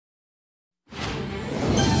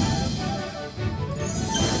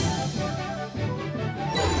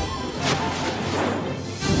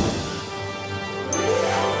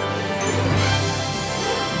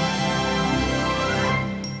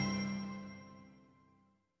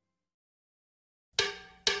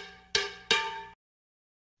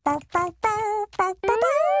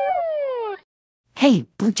Hey,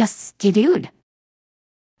 Blue just skidooed.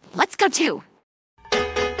 Let's go too.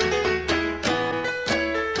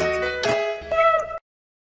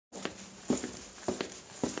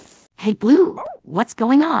 Hey, Blue, what's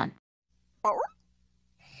going on?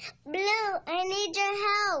 Blue, I need your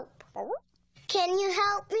help. Can you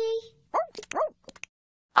help me?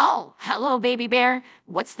 Oh, hello, baby bear.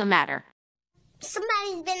 What's the matter?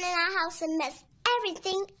 Somebody's been in our house and messed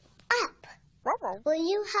everything up. Will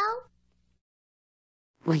you help?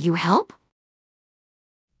 Will you help?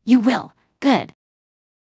 You will. Good.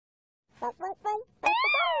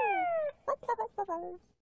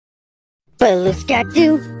 Blue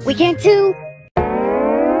Skidoo, we can too.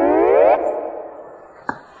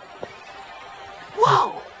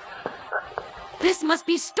 Whoa! This must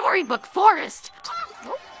be Storybook Forest.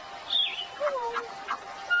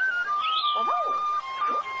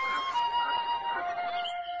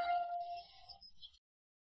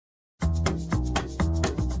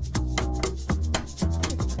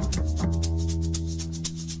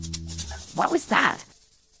 What was that?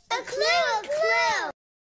 A clue!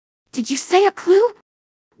 Did you say a clue?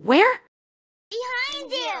 Where?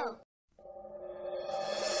 Behind you!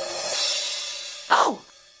 Oh!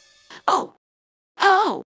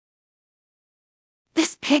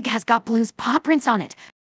 This pig has got Blue's paw prints on it.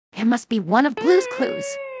 It must be one of Blue's clues.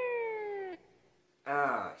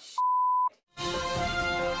 Ah,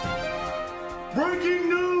 Breaking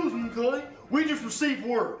news, McClay! We just received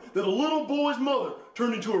word that a little boy's mother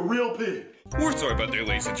turned into a real pig. We're sorry about that,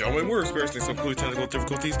 ladies and gentlemen. We're experiencing some clue technical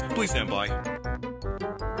difficulties. Please stand by.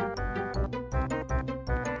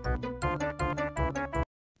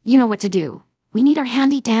 You know what to do. We need our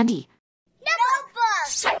handy-dandy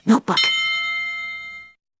notebook.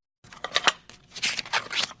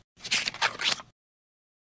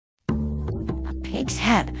 A pig's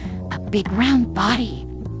head, a big round body.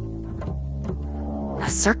 A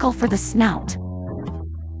circle for the snout.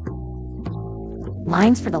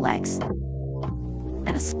 Lines for the legs. And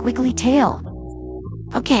a squiggly tail.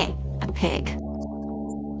 Okay, a pig.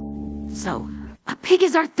 So, a pig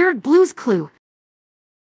is our third Blues clue.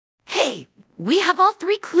 Hey, we have all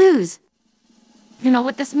three clues. You know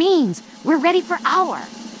what this means. We're ready for our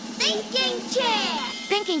Thinking chair!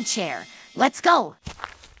 thinking chair. Let's go.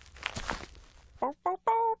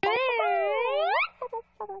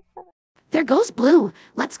 There goes Blue.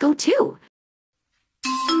 Let's go too.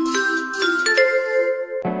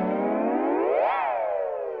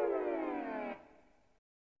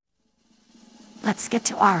 Let's get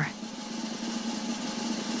to our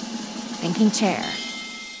thinking chair.